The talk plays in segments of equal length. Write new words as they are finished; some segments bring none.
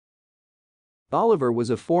Oliver was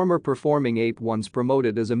a former performing ape once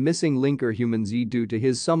promoted as a missing link or humanzee due to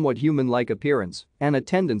his somewhat human-like appearance and a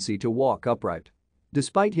tendency to walk upright.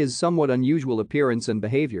 Despite his somewhat unusual appearance and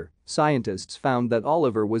behavior, scientists found that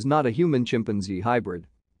Oliver was not a human-chimpanzee hybrid.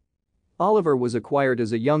 Oliver was acquired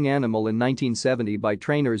as a young animal in 1970 by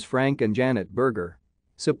trainers Frank and Janet Berger.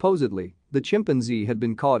 Supposedly, the chimpanzee had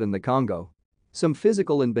been caught in the Congo. Some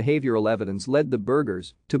physical and behavioral evidence led the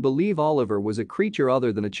Bergers to believe Oliver was a creature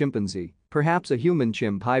other than a chimpanzee, perhaps a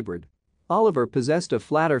human-chimp hybrid. Oliver possessed a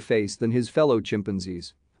flatter face than his fellow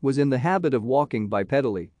chimpanzees, was in the habit of walking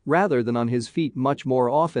bipedally rather than on his feet much more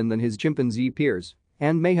often than his chimpanzee peers,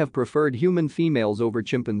 and may have preferred human females over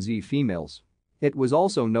chimpanzee females. It was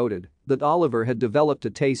also noted that Oliver had developed a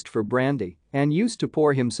taste for brandy and used to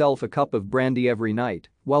pour himself a cup of brandy every night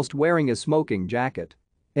whilst wearing a smoking jacket.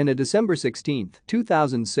 In a December 16,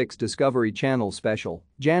 2006 Discovery Channel special,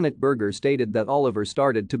 Janet Berger stated that Oliver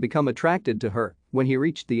started to become attracted to her when he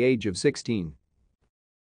reached the age of 16.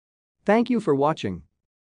 Thank you for watching.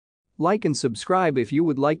 Like and subscribe if you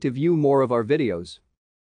would like to view more of our videos.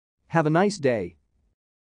 Have a nice day.